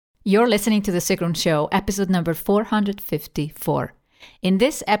You're listening to The Sigrun Show, episode number 454. In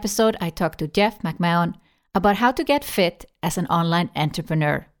this episode, I talk to Jeff McMahon about how to get fit as an online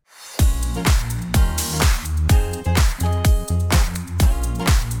entrepreneur.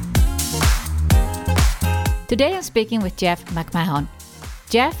 Today I'm speaking with Jeff McMahon.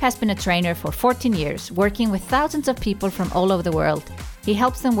 Jeff has been a trainer for 14 years, working with thousands of people from all over the world. He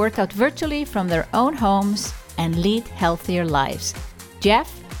helps them work out virtually from their own homes and lead healthier lives.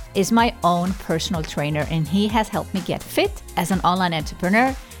 Jeff is my own personal trainer, and he has helped me get fit as an online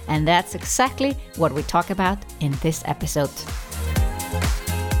entrepreneur, and that's exactly what we talk about in this episode.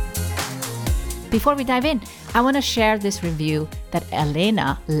 Before we dive in, I want to share this review that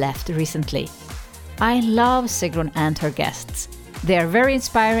Elena left recently. I love Sigrun and her guests. They are very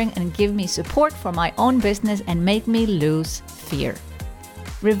inspiring and give me support for my own business and make me lose fear.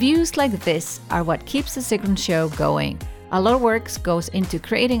 Reviews like this are what keeps the Sigrun Show going. A lot of work goes into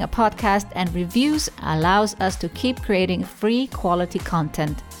creating a podcast, and reviews allows us to keep creating free quality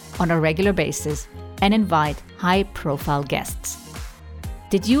content on a regular basis and invite high-profile guests.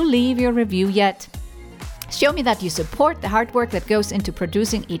 Did you leave your review yet? Show me that you support the hard work that goes into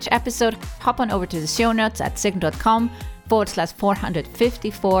producing each episode. Hop on over to the show notes at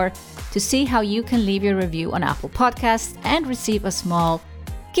sigrun.com/454 to see how you can leave your review on Apple Podcasts and receive a small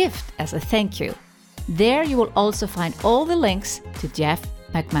gift as a thank you. There you will also find all the links to Jeff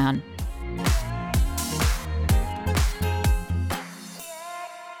McMahon.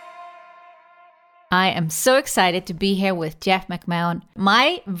 I am so excited to be here with Jeff McMahon,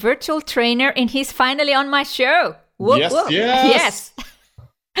 my virtual trainer, and he's finally on my show. Whoop, yes, whoop. yes.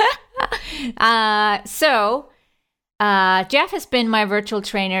 Jeff has been my virtual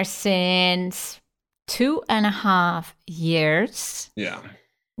trainer since 2.5 years. Yeah.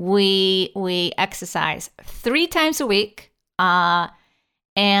 We exercise 3 times a week, and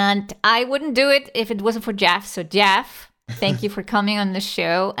I wouldn't do it if it wasn't for Jeff. So Jeff, thank you for coming on the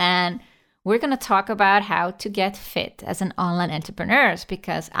show, and we're going to talk about how to get fit as an online entrepreneur,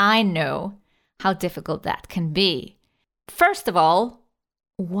 because I know how difficult that can be. First of all,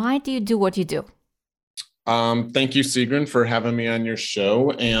 why do you do what you do? Thank you, Sigrun, for having me on your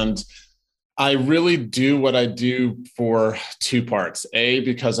show. And I really do what I do for 2 parts. A,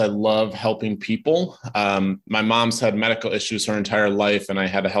 because I love helping people. My mom's had medical issues her entire life, and I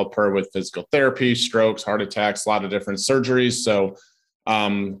had to help her with physical therapy, strokes, heart attacks, a lot of different surgeries. So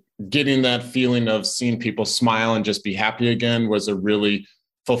getting that feeling of seeing people smile and just be happy again was a really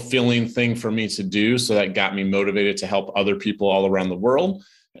fulfilling thing for me to do. So that got me motivated to help other people all around the world.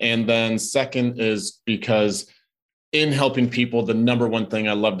 And then second is because in helping people, the number one thing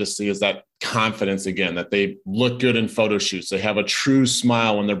I love to see is that confidence again, that they look good in photo shoots. They have a true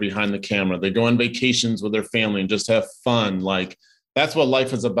smile when they're behind the camera. They go on vacations with their family and just have fun. Like, that's what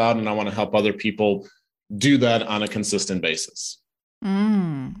life is about. And I want to help other people do that on a consistent basis.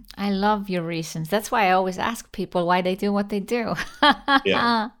 I love your reasons. That's why I always ask people why they do what they do.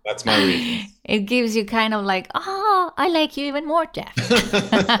 Yeah, that's my reason. It gives you kind of like, oh, I like you even more, Jeff.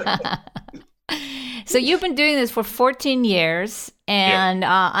 So you've been doing this for 14 years, and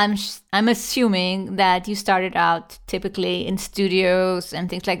I'm assuming that you started out typically in studios and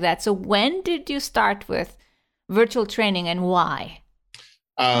things like that. So when did you start with virtual training, and why?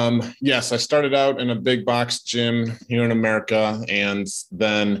 Yes, I started out in a big box gym here in America, and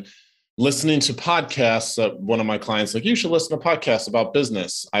then listening to podcasts. One of my clients like, you should listen to podcasts about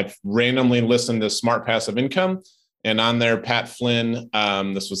business. I've randomly listened to Smart Passive Income. And on there, Pat Flynn,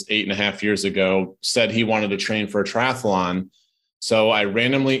 this was 8.5 years ago, said he wanted to train for a triathlon. So I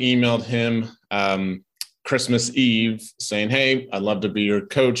randomly emailed him Christmas Eve saying, hey, I'd love to be your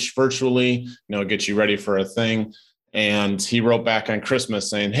coach virtually, get you ready for a thing. And he wrote back on Christmas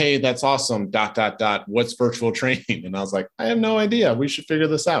saying, hey, that's awesome, ... What's virtual training? And I was like, I have no idea. We should figure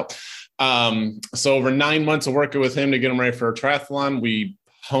this out. So over 9 months of working with him to get him ready for a triathlon, we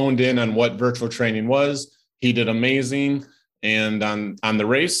honed in on what virtual training was. He did amazing and on the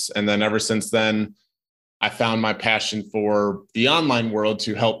race. And then ever since then, I found my passion for the online world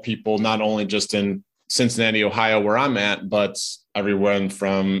to help people, not only just in Cincinnati, Ohio, where I'm at, but everyone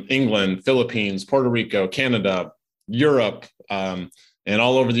from England, Philippines, Puerto Rico, Canada, Europe, and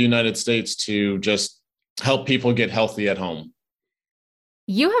all over the United States to just help people get healthy at home.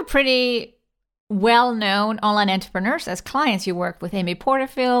 You have pretty well-known online entrepreneurs as clients. You work with Amy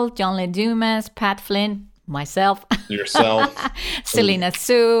Porterfield, John Lee Dumas, Pat Flynn, myself, yourself, Selena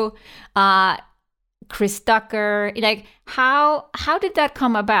Sue, Chris Tucker. Like, how did that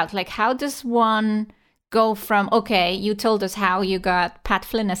come about? Like, how does one go from, okay, you told us how you got Pat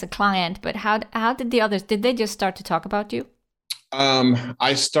Flynn as a client, but how did the others, did they just start to talk about you?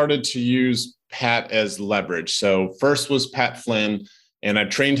 I started to use Pat as leverage. So first was Pat Flynn, and I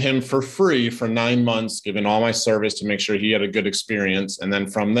trained him for free for 9 months, giving all my service to make sure he had a good experience. And then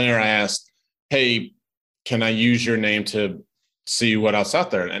from there, I asked, hey, can I use your name to see what else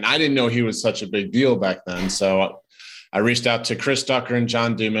out there? And I didn't know he was such a big deal back then. So I reached out to Chris Ducker and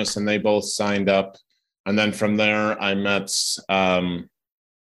John Dumas, and they both signed up. And then from there, I met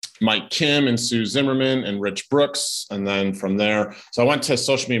Mike Kim and Sue Zimmerman and Rich Brooks. And then from there, so I went to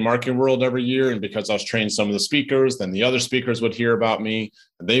Social Media Marketing World every year. And because I was training some of the speakers, then the other speakers would hear about me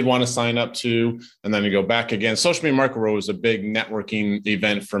and they'd want to sign up too. And then to go back again, Social Media Marketing World was a big networking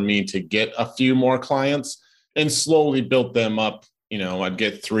event for me to get a few more clients and slowly built them up. I'd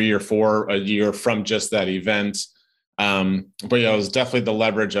get 3 or 4 a year from just that event. But yeah, it was definitely the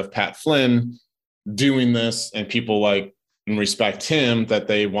leverage of Pat Flynn doing this and people like, and respect him that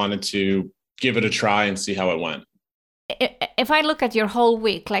they wanted to give it a try and see how it went. If I look at your whole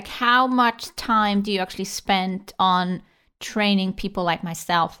week, like how much time do you actually spend on training people like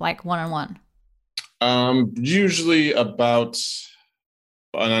myself, like one-on-one? Usually about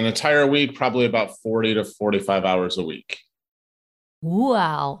on an entire week, probably about 40 to 45 hours a week.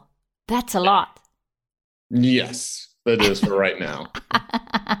 Wow. That's a lot. Yes, that is for right now.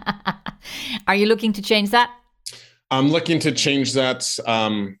 Are you looking to change that? I'm looking to change that.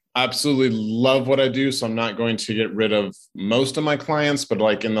 Absolutely love what I do. So I'm not going to get rid of most of my clients, but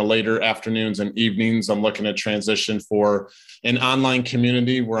like in the later afternoons and evenings, I'm looking at transition for an online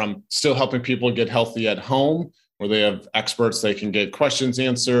community where I'm still helping people get healthy at home, where they have experts, they can get questions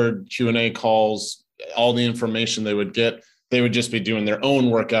answered, Q&A calls, all the information they would get. They would just be doing their own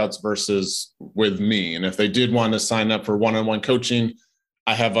workouts versus with me. And if they did want to sign up for one-on-one coaching,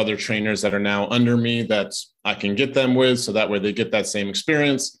 I have other trainers that are now under me that I can get them with. So that way they get that same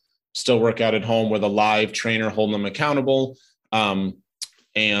experience, still work out at home with a live trainer holding them accountable. And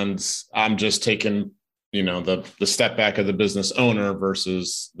I'm just taking, the step back of the business owner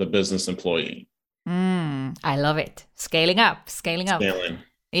versus the business employee. I love it. Scaling up. Scaling.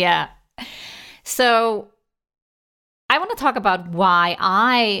 Yeah. So I want to talk about why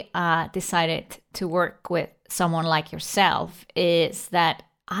I decided to work with someone like yourself is that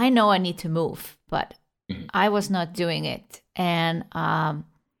I know I need to move, but I was not doing it. And I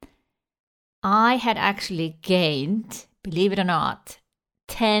had actually gained, believe it or not,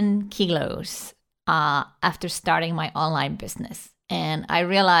 10 kilos after starting my online business. And I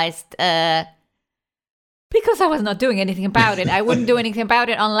realized because I was not doing anything about it, I wouldn't do anything about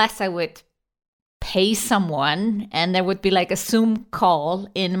it unless I would pay someone and there would be like a Zoom call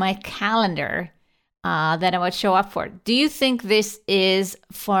in my calendar that I would show up for. Do you think this is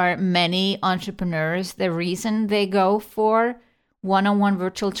for many entrepreneurs the reason they go for one-on-one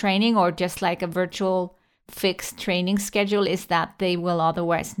virtual training or just like a virtual fixed training schedule is that they will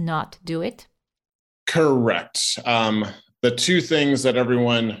otherwise not do it? Correct. The two things that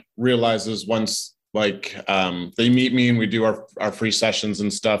everyone realizes once they meet me and we do our free sessions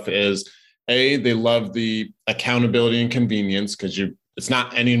and stuff is they love the accountability and convenience because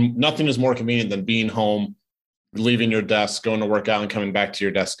nothing is more convenient than being home, leaving your desk, going to work out and coming back to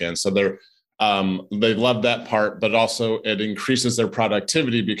your desk again. So they love that part, but also it increases their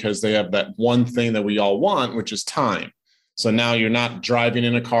productivity because they have that one thing that we all want, which is time. So now you're not driving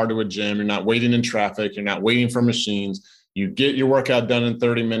in a car to a gym. You're not waiting in traffic. You're not waiting for machines. You get your workout done in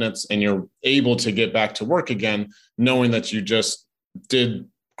 30 minutes and you're able to get back to work again, knowing that you just did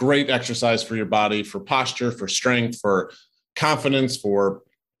great exercise for your body, for posture, for strength, for confidence, for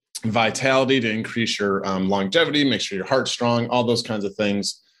vitality, to increase your longevity, make sure your heart's strong, all those kinds of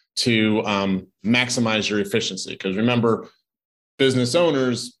things to maximize your efficiency. Because remember, business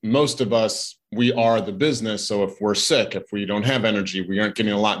owners, most of us, we are the business. So if we're sick, if we don't have energy, we aren't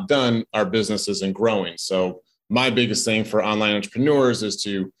getting a lot done, our business isn't growing. So my biggest thing for online entrepreneurs is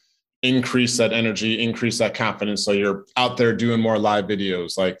to increase that energy, increase that confidence. So you're out there doing more live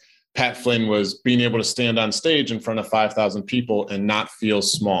videos. Like Pat Flynn was being able to stand on stage in front of 5,000 people and not feel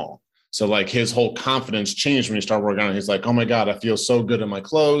small. So like his whole confidence changed when he started working on it. He's like, oh my God, I feel so good in my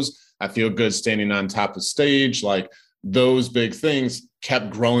clothes. I feel good standing on top of stage. Like those big things kept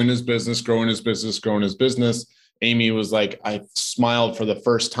growing his business. Amy was like, I smiled for the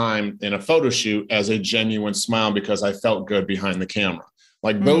first time in a photo shoot as a genuine smile because I felt good behind the camera.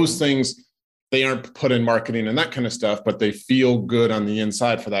 Like those things, they aren't put in marketing and that kind of stuff, but they feel good on the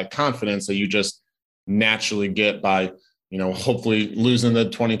inside for that confidence that you just naturally get by, hopefully losing the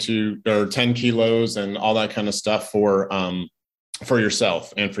 22 or 10 kilos and all that kind of stuff for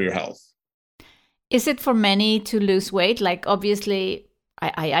yourself and for your health. Is it for many to lose weight? Like obviously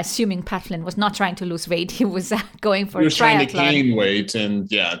I assuming Pat Flynn was not trying to lose weight. He was going for he was a triathlon. Trying to gain weight and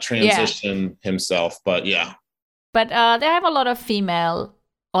transition himself. But yeah. But there have a lot of female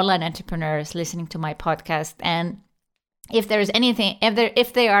online entrepreneurs listening to my podcast. And if there's anything,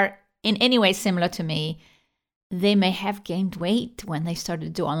 if they are in any way similar to me, they may have gained weight when they started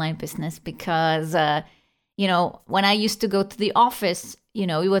to do online business because, when I used to go to the office, you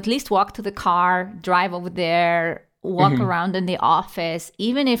would at least walk to the car, drive over there, walk around in the office.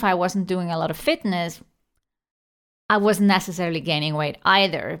 Even if I wasn't doing a lot of fitness, I wasn't necessarily gaining weight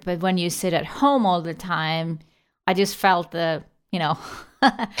either. But when you sit at home all the time, I just felt the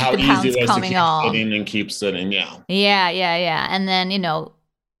how the pounds easy it was coming to keep on. sitting and keep sitting. Yeah. Yeah. And then,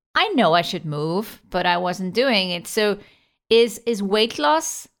 I know I should move, but I wasn't doing it. So is weight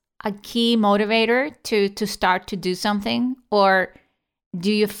loss a key motivator to start to do something? Or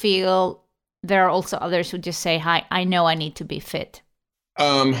do you feel there are also others who just say, hi, I know I need to be fit?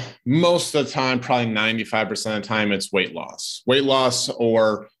 Most of the time, probably 95% of the time, it's weight loss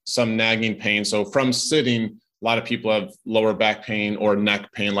or some nagging pain. So from sitting, a lot of people have lower back pain or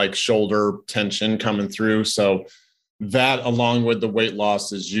neck pain, like shoulder tension coming through. So that, along with the weight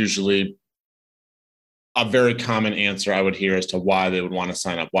loss, is usually a very common answer I would hear as to why they would want to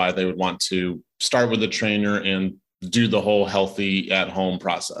sign up, why they would want to start with a trainer and do the whole healthy at home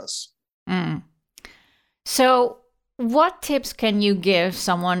process. So what tips can you give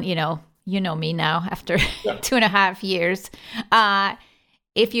someone, you know me now after 2.5 years,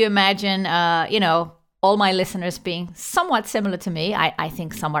 if you imagine, all my listeners being somewhat similar to me. I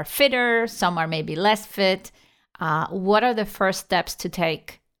think some are fitter, some are maybe less fit. What are the first steps to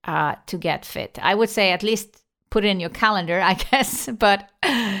take to get fit? I would say at least put it in your calendar, I guess, but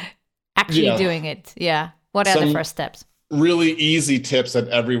actually doing it. Yeah. What are the first steps? Really easy tips that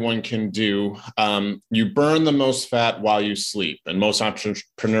everyone can do. You burn the most fat while you sleep. And most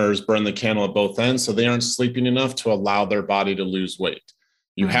entrepreneurs burn the candle at both ends. So they aren't sleeping enough to allow their body to lose weight.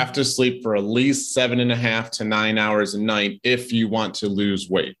 You have to sleep for at least 7.5 to 9 hours a night if you want to lose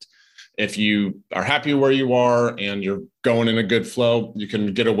weight. If you are happy where you are and you're going in a good flow, you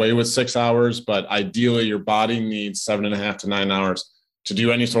can get away with 6 hours, but ideally your body needs 7.5 to 9 hours to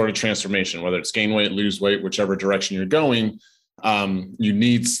do any sort of transformation, whether it's gain weight, lose weight, whichever direction you're going. You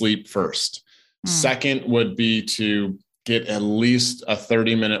need sleep first. Second would be to get at least a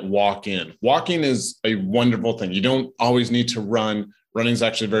 30-minute walk in. Walking is a wonderful thing. You don't always need to run. Running is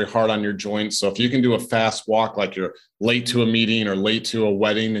actually very hard on your joints. So if you can do a fast walk, like you're late to a meeting or late to a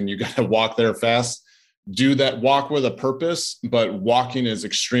wedding and you got to walk there fast, do that. Walk with a purpose, but walking is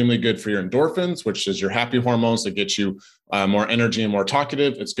extremely good for your endorphins, which is your happy hormones that get you more energy and more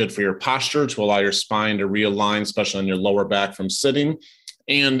talkative. It's good for your posture to allow your spine to realign, especially on your lower back from sitting.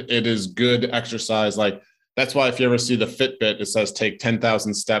 And it is good exercise. Like that's why if you ever see the Fitbit, it says take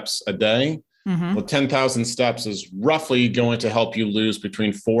 10,000 steps a day. Well, 10,000 steps is roughly going to help you lose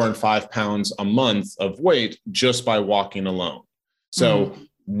between 4 and 5 pounds a month of weight just by walking alone. So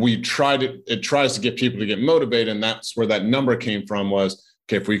it tries to get people to get motivated. And that's where that number came from was,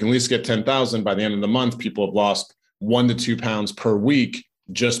 okay, if we can at least get 10,000 by the end of the month, people have lost 1 to 2 pounds per week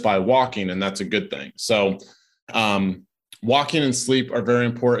just by walking. And that's a good thing. So walking and sleep are very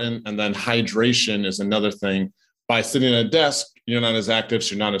important. And then hydration is another thing. By sitting at a desk, you're not as active,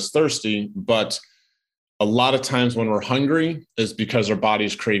 so you're not as thirsty. But a lot of times when we're hungry is because our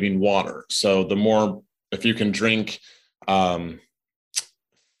body's craving water. So if you can drink, for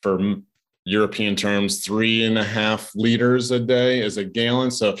European terms, 3.5 liters a day is a gallon.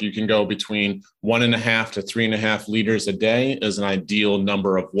 So if you can go between 1.5 to 3.5 liters a day is an ideal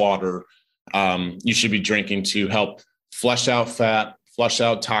number of water you should be drinking to help flush out fat, flush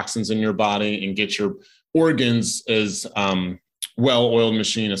out toxins in your body, and get your organs as well-oiled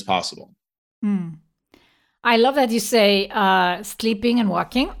machine as possible. I love that you say sleeping and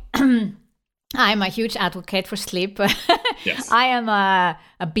walking. I'm a huge advocate for sleep. Yes. I am a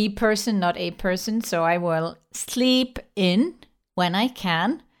B person, not A person. So I will sleep in when I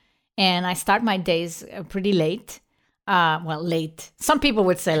can. And I start my days pretty late. Late. Some people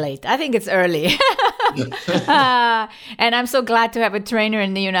would say late. I think it's early. And I'm so glad to have a trainer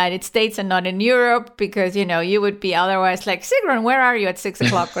in the United States and not in Europe because, you would be otherwise like, Sigrun, where are you at 6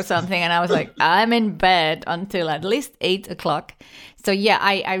 o'clock or something? And I was like, I'm in bed until at least 8 o'clock. So yeah,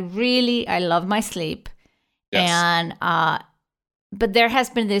 I love my sleep. Yes. And, but there has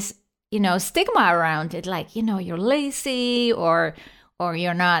been this, stigma around it, like, you're lazy or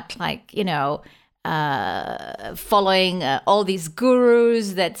you're not like, following all these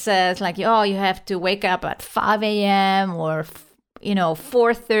gurus that says like, oh, you have to wake up at 5 a.m. or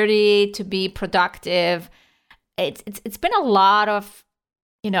 4:30 to be productive. It's been a lot of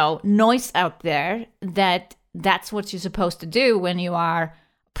noise out there that's what you're supposed to do when you are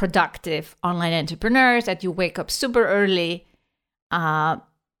productive online entrepreneurs, that you wake up super early.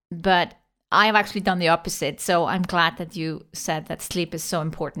 But I've actually done the opposite. So I'm glad that you said that sleep is so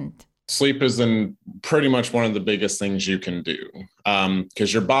important. Sleep is pretty much one of the biggest things you can do,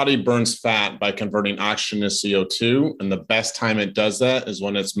 because your body burns fat by converting oxygen to CO2. And the best time it does that is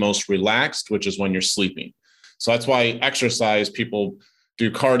when it's most relaxed, which is when you're sleeping. So that's why exercise, people do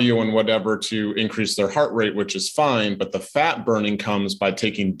cardio and whatever to increase their heart rate, which is fine. But the fat burning comes by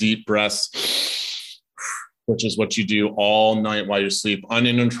taking deep breaths, which is what you do all night while you sleep,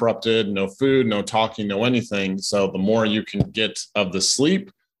 uninterrupted, no food, no talking, no anything. So the more you can get of the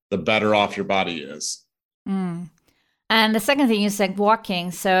sleep, the better off your body is. And the second thing you said,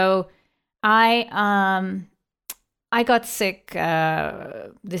 walking. So I got sick.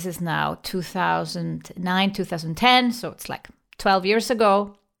 This is now 2009, 2010. So it's like 12 years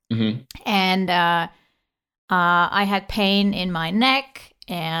ago. Mm-hmm. And I had pain in my neck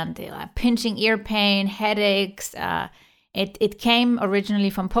and pinching ear pain, headaches. It came originally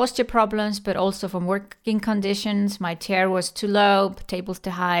from posture problems, but also from working conditions. My chair was too low, tables too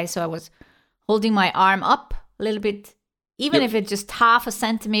high. So I was holding my arm up a little bit, even if it's just half a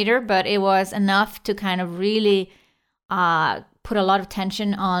centimeter, but it was enough to kind of really put a lot of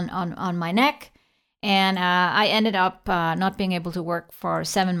tension on my neck. And I ended up not being able to work for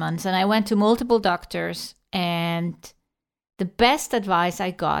 7 months. And I went to multiple doctors. And the best advice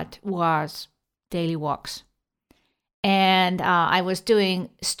I got was daily walks. And I was doing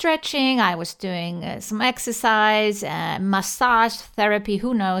stretching, I was doing some exercise, massage therapy,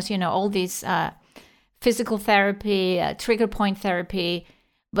 who knows, all these physical therapy, trigger point therapy.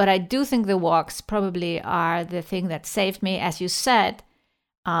 But I do think the walks probably are the thing that saved me. As you said,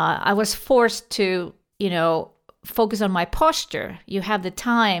 I was forced to, focus on my posture. You have the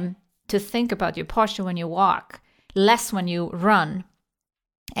time to think about your posture when you walk, less when you run.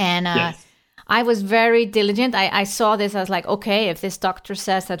 And yes. I was very diligent. I saw this as like, okay, if this doctor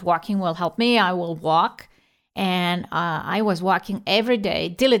says that walking will help me, I will walk. And I was walking every day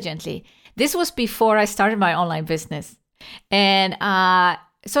diligently. This was before I started my online business. And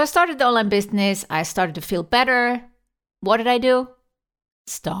so I started the online business. I started to feel better. What did I do?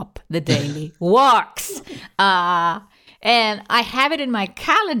 Stop the daily walks. And I have it in my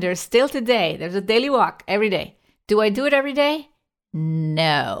calendar still today. There's a daily walk every day. Do I do it every day?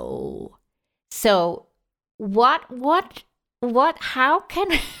 No. So how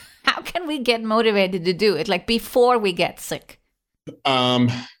can we get motivated to do it, like before we get sick?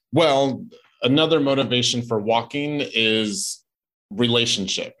 Well, another motivation for walking is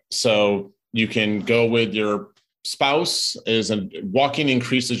relationship. So you can go with your spouse. Walking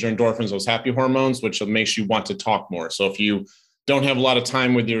increases your endorphins, those happy hormones, which makes you want to talk more. So if you don't have a lot of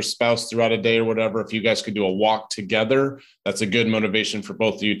time with your spouse throughout a day or whatever, if you guys could do a walk together, that's a good motivation for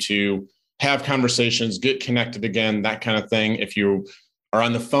both of you to have conversations, get connected again, that kind of thing. If you are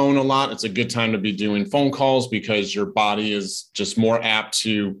on the phone a lot, it's a good time to be doing phone calls because your body is just more apt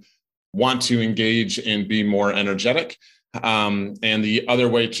to want to engage and be more energetic. And the other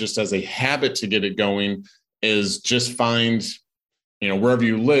way, just as a habit to get it going, is just find, wherever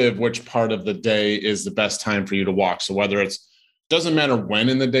you live, which part of the day is the best time for you to walk. So whether doesn't matter when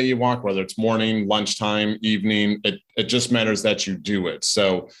in the day you walk, whether it's morning, lunchtime, evening, it just matters that you do it.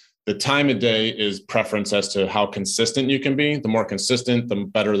 So the time of day is preference as to how consistent you can be. The more consistent, the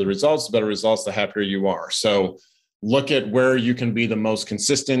better the results, the happier you are. So look at where you can be the most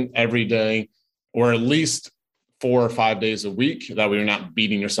consistent every day, or at least 4 or 5 days a week. That way you're not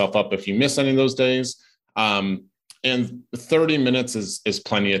beating yourself up if you miss any of those days. And 30 minutes is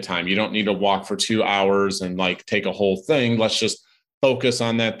plenty of time. You don't need to walk for 2 hours and take a whole thing. Let's just focus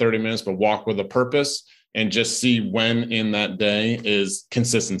on that 30 minutes, but walk with a purpose and just see when in that day is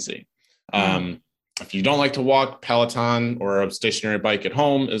consistency. If you don't like to walk, Peloton or a stationary bike at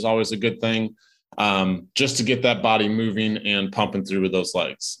home is always a good thing, just to get that body moving and pumping through with those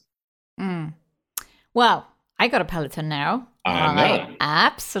legs. Well, I got a Peloton now. I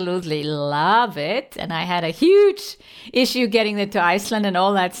absolutely love it. And I had a huge issue getting it to Iceland and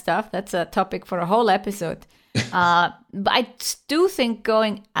all that stuff. That's a topic for a whole episode. But I do think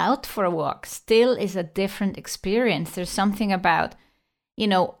going out for a walk still is a different experience. There's something about,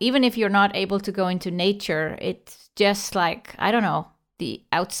 even if you're not able to go into nature, it's just like, I don't know, the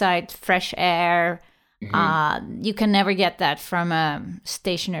outside fresh air. Mm-hmm. You can never get that from a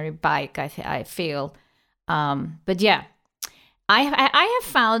stationary bike, I feel. But yeah, I have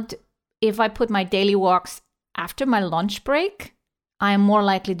found if I put my daily walks after my lunch break, I am more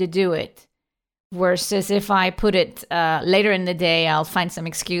likely to do it. versus if I put it later in the day, I'll find some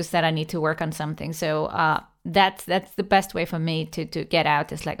excuse that I need to work on something. So that's the best way for me to get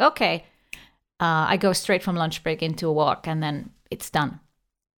out. It's like, okay, I go straight from lunch break into a walk and then it's done.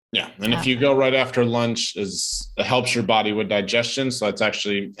 Yeah. And if you go right after lunch, it helps your body with digestion. So it's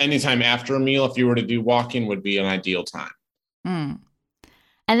actually anytime after a meal, if you were to do walking, would be an ideal time. And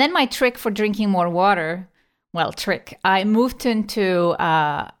then my trick for drinking more water, I moved into,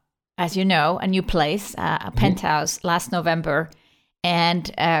 as you know, a new place, a penthouse last November.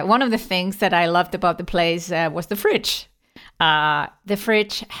 And one of the things that I loved about the place was the fridge. The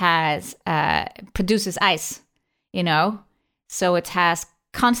fridge produces ice, so it has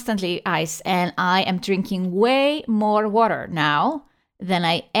constantly ice, and I am drinking way more water now than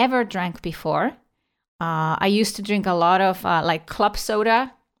I ever drank before. I used to drink a lot of like club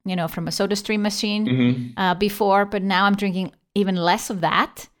soda, from a soda stream machine before, but now I'm drinking even less of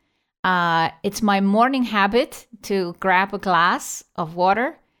that. It's my morning habit to grab a glass of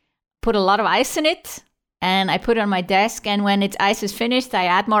water, put a lot of ice in it, and I put it on my desk. And when ice is finished, I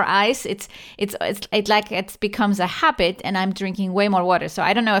add more ice. It's like it becomes a habit, and I'm drinking way more water. So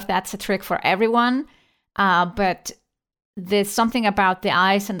I don't know if that's a trick for everyone, but there's something about the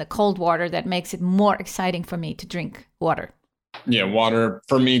ice and the cold water that makes it more exciting for me to drink water. Yeah, water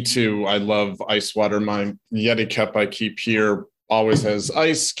for me too. I love ice water. My Yeti cup I keep here always has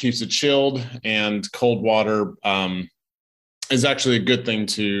ice, keeps it chilled, and cold water is actually a good thing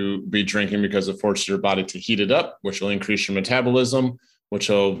to be drinking because it forces your body to heat it up, which will increase your metabolism, which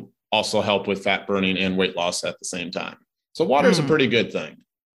will also help with fat burning and weight loss at the same time. So water is a pretty good thing.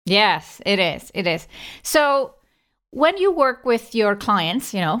 Yes, it is. It is. So when you work with your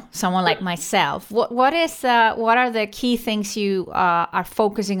clients, someone like myself, what are the key things you are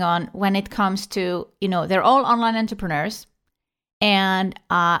focusing on when it comes to, they're all online entrepreneurs, and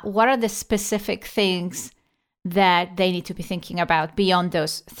what are the specific things that they need to be thinking about beyond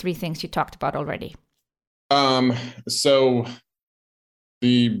those three things you talked about already? So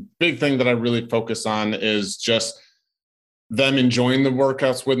the big thing that I really focus on is just them enjoying the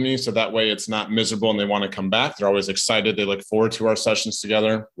workouts with me. So that way it's not miserable and they want to come back. They're always excited. They look forward to our sessions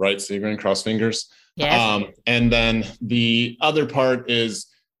together, right? So you're going to cross fingers. Yes. And then the other part is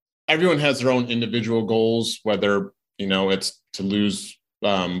everyone has their own individual goals, whether, it's to lose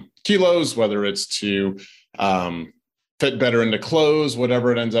kilos, whether it's to fit better into clothes,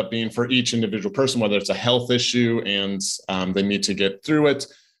 whatever it ends up being for each individual person, whether it's a health issue and they need to get through it.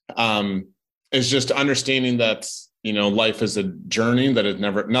 It's just understanding that, life is a journey,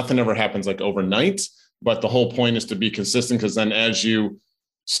 that nothing ever happens like overnight, but the whole point is to be consistent, because then as you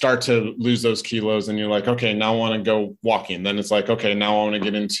start to lose those kilos and you're like, okay, now I want to go walking. Then it's like, okay, now I want to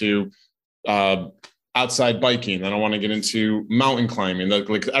get into outside biking. Then I want to get into mountain climbing.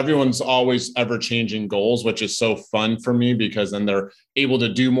 Like everyone's always ever changing goals, which is so fun for me because then they're able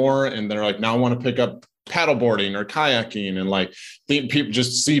to do more. And they're like, now I want to pick up paddleboarding or kayaking, and like people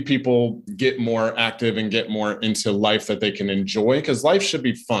just see people get more active and get more into life that they can enjoy, because life should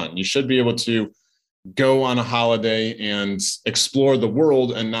be fun. You should be able to go on a holiday and explore the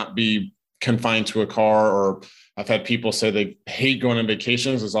world and not be confined to a car. Or I've had people say they hate going on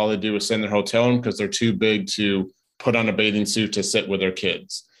vacations because all they do is sit in their hotel room because they're too big to put on a bathing suit to sit with their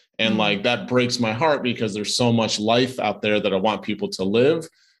kids. And like, that breaks my heart, because there's so much life out there that I want people to live,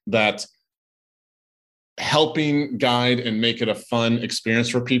 that helping guide and make it a fun experience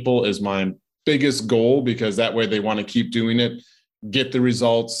for people is my biggest goal, because that way they want to keep doing it, get the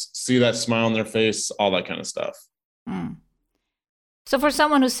results, see that smile on their face, all that kind of stuff. So for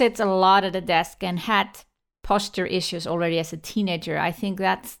someone who sits a lot at a desk and had posture issues already as a teenager, I think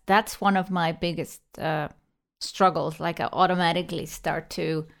that's one of my biggest struggles. Like I automatically start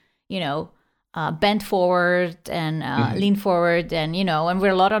to, bend forward and lean forward, and and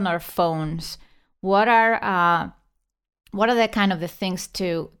we're a lot on our phones. What are the kind of the things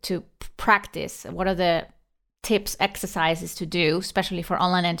to practice? What are the tips, exercises to do, especially for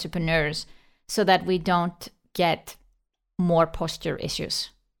online entrepreneurs, so that we don't get more posture issues?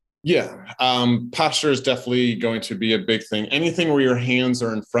 Yeah. Posture is definitely going to be a big thing. Anything where your hands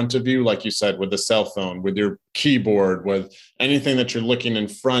are in front of you, like you said, with the cell phone, with your keyboard, with anything that you're looking in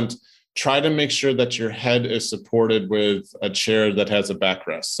front, try to make sure that your head is supported with a chair that has a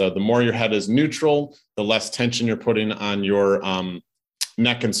backrest. So the more your head is neutral, the less tension you're putting on your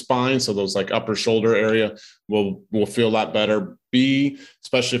neck and spine. So those like upper shoulder area will feel a lot better.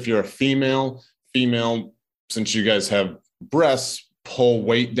 Especially if you're a female, since you guys have breasts, pull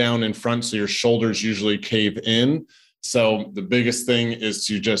weight down in front, so your shoulders usually cave in. So the biggest thing is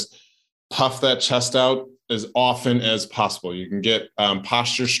to just puff that chest out as often as possible. You can get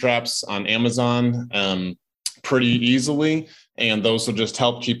posture straps on Amazon pretty easily, and those will just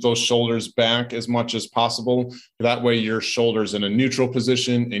help keep those shoulders back as much as possible. That way your shoulder's in a neutral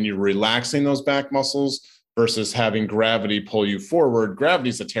position and you're relaxing those back muscles versus having gravity pull you forward. Gravity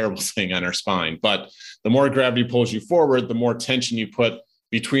is a terrible thing on our spine, but the more gravity pulls you forward, the more tension you put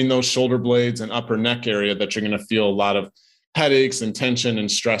between those shoulder blades and upper neck area that you're going to feel a lot of headaches and tension and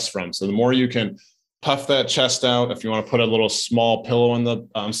stress from. So the more you can puff that chest out, if you want to put a little small pillow in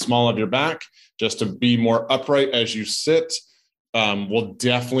the small of your back, just to be more upright as you sit, will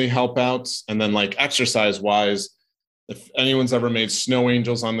definitely help out. And then like exercise wise, if anyone's ever made snow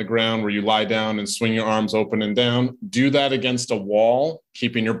angels on the ground where you lie down and swing your arms open and down, do that against a wall,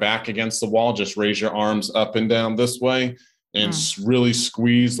 keeping your back against the wall. Just raise your arms up and down this way and really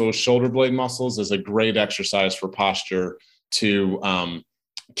squeeze those shoulder blade muscles is a great exercise for posture to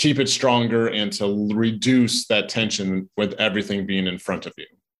keep it stronger and to reduce that tension with everything being in front of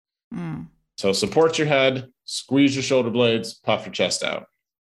you. So support your head, squeeze your shoulder blades, puff your chest out.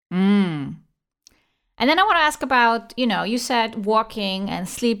 And then I want to ask about, you said walking and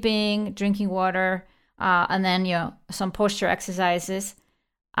sleeping, drinking water, and then, some posture exercises.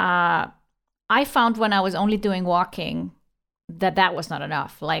 I found when I was only doing walking that was not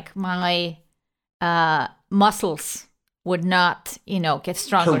enough. Like my muscles would not, get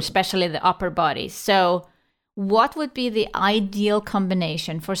stronger, especially the upper body. So what would be the ideal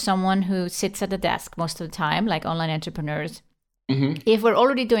combination for someone who sits at a desk most of the time, like online entrepreneurs? If we're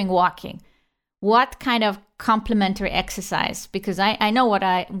already doing walking, what kind of complementary exercise? Because I know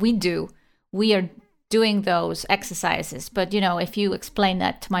what we do. We are doing those exercises. But, if you explain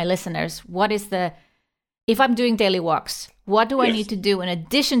that to my listeners, if I'm doing daily walks, what do I need to do in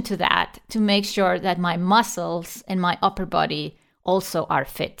addition to that to make sure that my muscles and my upper body also are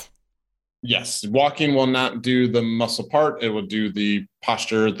fit? Yes. Walking will not do the muscle part. It will do the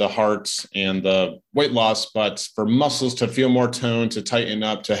posture, the heart, and the weight loss. But for muscles to feel more toned, to tighten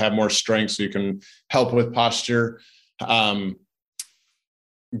up, to have more strength so you can help with posture, go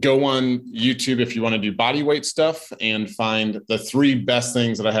on YouTube if you want to do body weight stuff and find the 3 best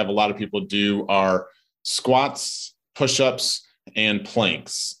things that I have a lot of people do are squats, push-ups, and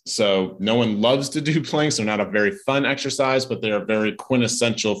planks. So no one loves to do planks. They're not a very fun exercise, but they are very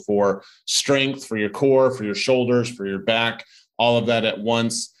quintessential for strength, for your core, for your shoulders, for your back, all of that at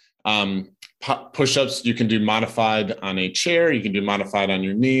once. Push-ups, you can do modified on a chair. You can do modified on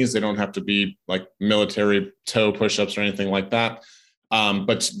your knees. They don't have to be like military toe push-ups or anything like that.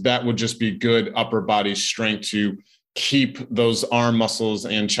 But that would just be good upper body strength to keep those arm muscles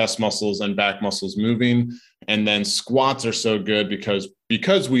and chest muscles and back muscles moving. And then squats are so good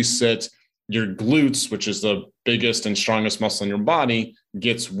because we sit, your glutes, which is the biggest and strongest muscle in your body,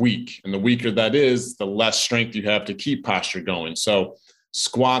 gets weak. And the weaker that is, the less strength you have to keep posture going. So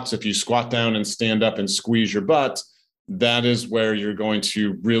squats, if you squat down and stand up and squeeze your butt, that is where you're going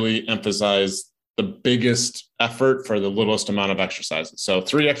to really emphasize the biggest effort for the littlest amount of exercises. So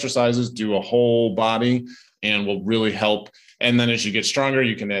 3 exercises, do a whole body, and will really help. And then as you get stronger,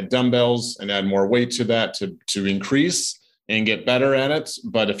 you can add dumbbells and add more weight to that to increase and get better at it.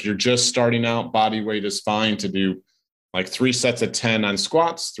 But if you're just starting out, body weight is fine to do like 3 sets of 10 on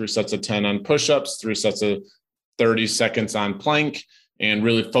squats, 3 sets of 10 on push-ups, 3 sets of 30 seconds on plank, and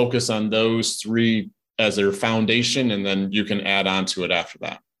really focus on those 3 as their foundation. And then you can add on to it after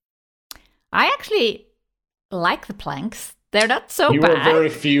that. I actually like the planks. They're not so bad. You are very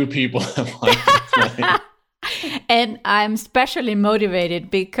few people that like the plank. And I'm especially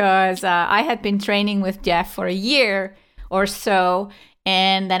motivated because I had been training with Jeff for a year or so.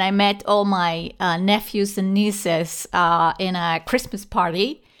 And then I met all my nephews and nieces in a Christmas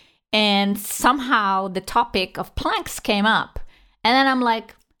party. And somehow the topic of planks came up. And then I'm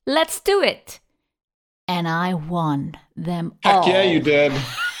like, let's do it. And I won them all. Heck yeah, you did.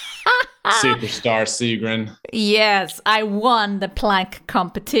 Superstar Seagren. Yes, I won the plank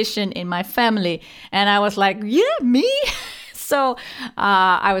competition in my family. And I was like, yeah, me? So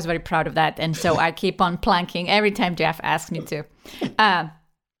I was very proud of that. And so I keep on planking every time Jeff asks me to.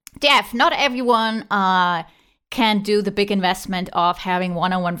 Jeff, not everyone can do the big investment of having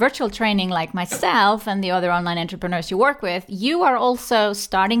one-on-one virtual training like myself and the other online entrepreneurs you work with. You are also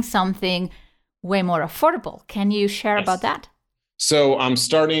starting something way more affordable. Can you share about that? So I'm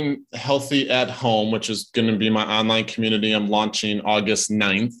starting Healthy at Home, which is going to be my online community. I'm launching August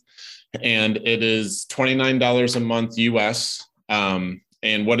 9th, and it is $29 a month US. And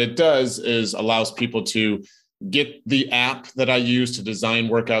what it does is allows people to get the app that I use to design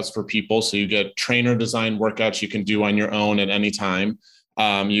workouts for people. So you get trainer design workouts you can do on your own at any time.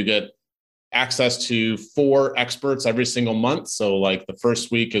 You get access to 4 experts every single month. So like the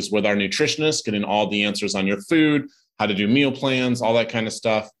first week is with our nutritionist, getting all the answers on your food, how to do meal plans, all that kind of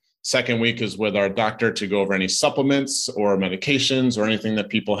stuff. Second week is with our doctor to go over any supplements or medications or anything that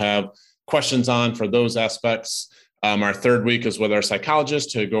people have questions on for those aspects. Our third week is with our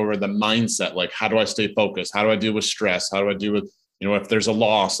psychologist to go over the mindset, like how do I stay focused? How do I deal with stress? How do I deal with, if there's a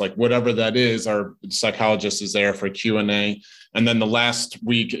loss, like whatever that is, our psychologist is there for Q&A. And then the last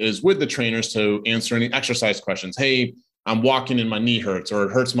week is with the trainers to answer any exercise questions. Hey, I'm walking and my knee hurts, or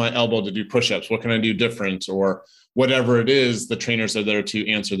it hurts my elbow to do push-ups. What can I do different? Or whatever it is, the trainers are there to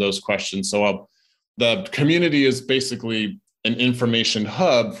answer those questions. So the community is basically an information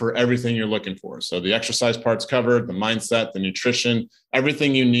hub for everything you're looking for. So the exercise part's covered, the mindset, the nutrition,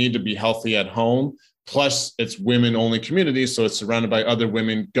 everything you need to be healthy at home. Plus, it's women-only community, so it's surrounded by other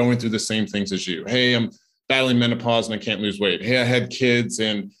women going through the same things as you. Hey, I'm battling menopause and I can't lose weight. Hey, I had kids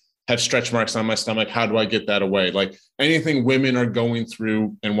and have stretch marks on my stomach. How do I get that away? Like anything women are going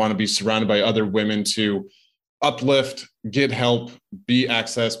through and want to be surrounded by other women to uplift, get help, be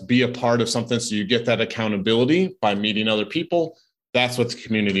access, be a part of something so you get that accountability by meeting other people. That's what the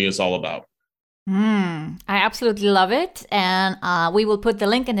community is all about. I absolutely love it. And we will put the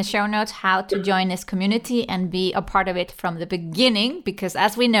link in the show notes how to join this community and be a part of it from the beginning, because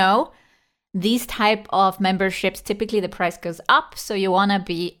as we know, these type of memberships, typically the price goes up. So you want to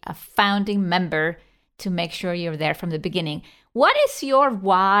be a founding member to make sure you're there from the beginning. What is your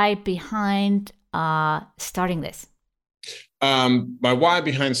why behind starting this? My why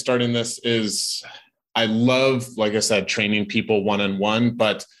behind starting this is I love, like I said, training people one-on-one,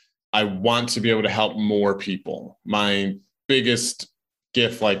 but I want to be able to help more people. My biggest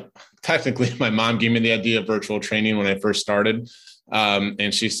gift, like technically my mom gave me the idea of virtual training when I first started.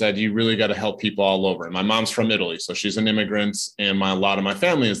 And she said, you really got to help people all over. And my mom's from Italy, so she's an immigrant and a lot of my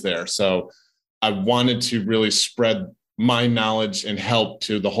family is there. So I wanted to really spread my knowledge and help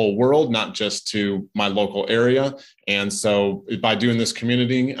to the whole world, not just to my local area. And so by doing this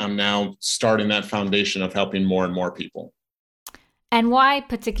community, I'm now starting that foundation of helping more and more people. And why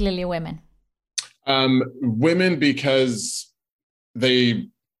particularly women? Women, because there's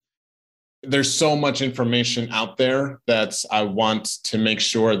so much information out there that I want to make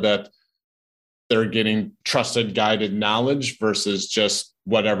sure that they're getting trusted, guided knowledge versus just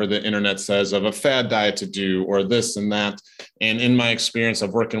whatever the internet says of a fad diet to do or this and that. And in my experience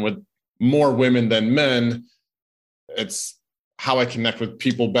of working with more women than men, it's how I connect with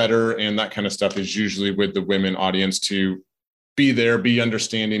people better. And that kind of stuff is usually with the women audience to be there, be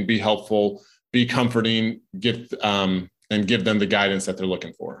understanding, be helpful, be comforting, give them the guidance that they're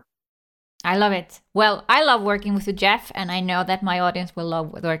looking for. I love it. Well, I love working with you, Jeff, and I know that my audience will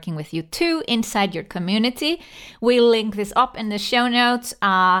love working with you too inside your community. We'll link this up in the show notes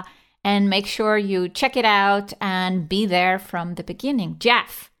and make sure you check it out and be there from the beginning.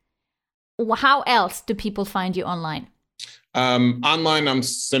 Jeff, how else do people find you online? Online, I'm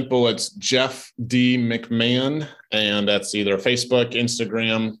simple. It's Jeff D. McMahon, and that's either Facebook,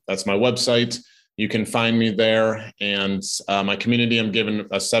 Instagram. That's my website. You can find me there. And my community, I'm giving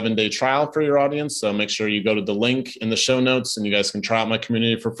a 7-day trial for your audience. So make sure you go to the link in the show notes and you guys can try out my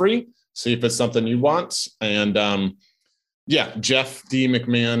community for free. See if it's something you want. And Jeff D.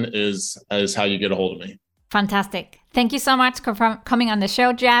 McMahon is how you get a hold of me. Fantastic. Thank you so much for coming on the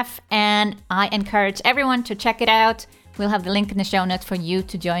show, Jeff. And I encourage everyone to check it out. We'll have the link in the show notes for you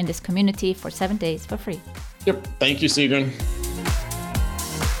to join this community for 7 days for free. Yep. Thank you, Sigrun.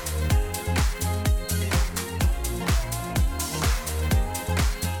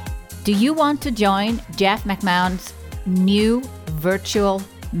 Do you want to join Jeff McMahon's new virtual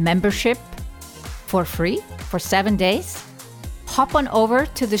membership for free for 7 days? Hop on over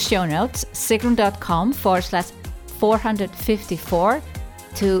to the show notes, sigrun.com/454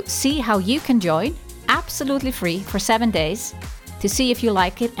 to see how you can join absolutely free for 7 days to see if you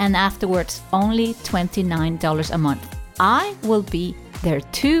like it, and afterwards only $29 a month. I will be there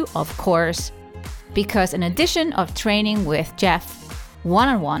too, of course, because in addition of training with Jeff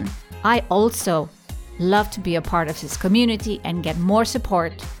one-on-one, I also love to be a part of this community and get more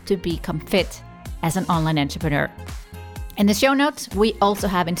support to become fit as an online entrepreneur. In the show notes, we also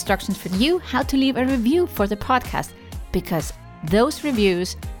have instructions for you how to leave a review for the podcast, because those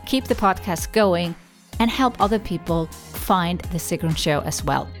reviews keep the podcast going and help other people find The Sigrun Show as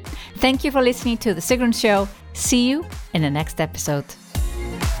well. Thank you for listening to The Sigrun Show. See you in the next episode.